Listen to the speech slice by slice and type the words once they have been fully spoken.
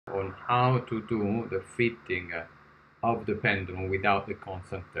on how to do the fitting of the pendulum without the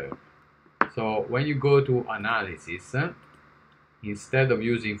constant term. So when you go to analysis, instead of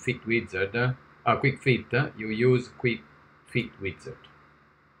using fit wizard, quick fit, you use quick fit wizard,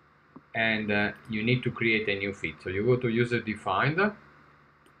 and you need to create a new fit. So you go to user defined,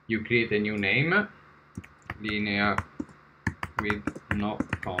 you create a new name, linear with no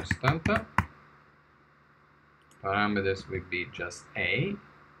constant, parameters will be just a,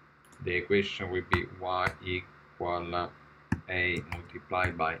 the equation will be y equal a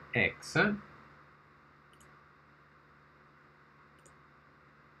multiplied by x,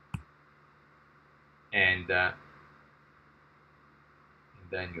 and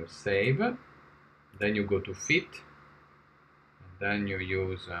then you save, then you go to fit, and then you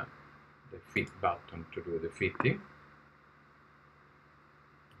use the fit button to do the fitting.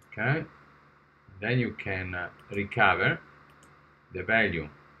 Okay, then you can recover the value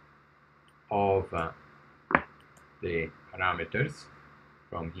of the parameters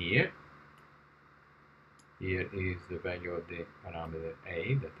from here. Here is the value of the parameter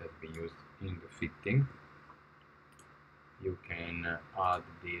A that has been used in the fitting. You can add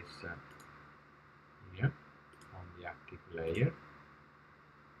this here on the active layer,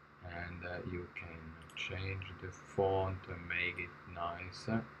 and you can change the font and make it nice,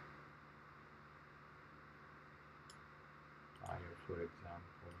 higher for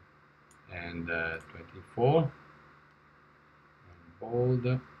example, and 24, and bold,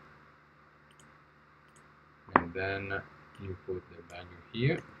 and then you put the value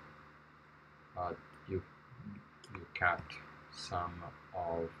here, but you cut some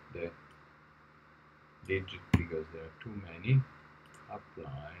of the digits because there are too many.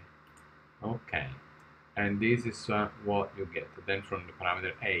 Apply. Okay, and this is what you get. Then from the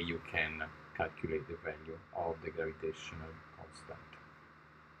parameter A you can calculate the value of the gravitational constant.